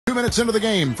minutes into the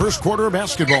game, first quarter of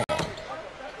basketball.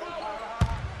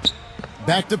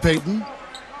 Back to Payton.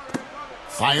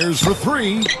 Fires for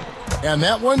three, and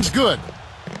that one's good.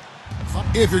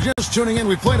 If you're just tuning in,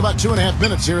 we played about 2.5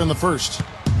 minutes here in the first.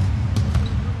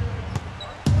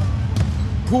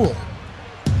 Poole.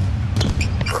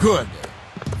 Good.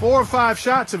 4 or 5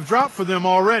 shots have dropped for them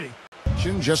already.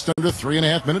 Just under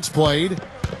 3.5 minutes played.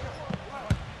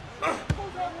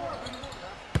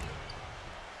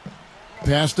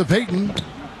 Pass to Payton.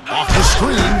 Off the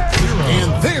screen.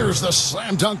 And there's the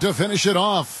slam dunk to finish it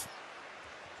off.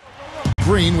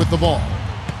 Green with the ball.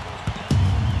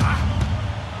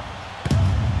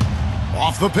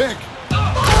 Off the pick.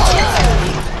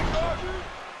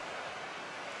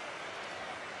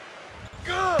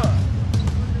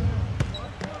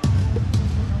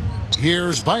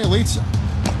 Here's Bjelica.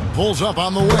 Pulls up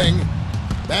on the wing.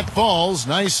 That falls.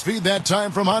 Nice feed that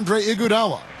time from Andre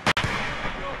Iguodala.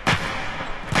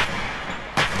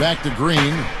 Back to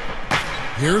Green.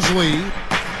 Here's Lee.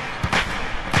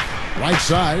 Right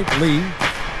side, Lee.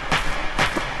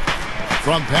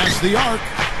 From past the arc.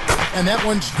 And that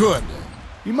one's good.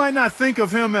 You might not think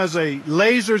of him as a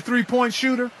laser three-point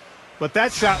shooter, but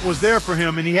that shot was there for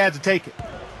him, and he had to take it.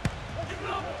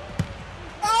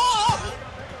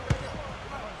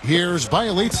 Here's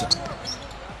Bjelica.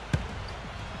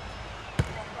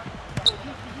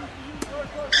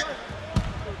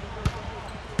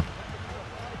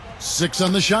 Six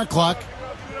on the shot clock.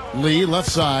 Lee left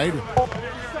side.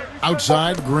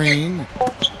 Outside, Green.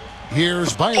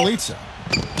 Here's Bjelica.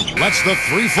 Lets the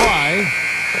three fly.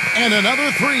 And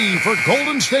another three for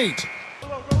Golden State.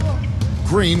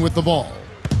 Green with the ball.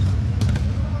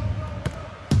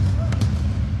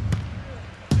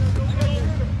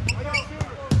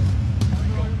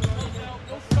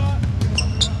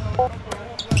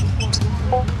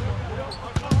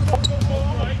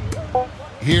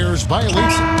 Here's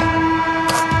Bjelica.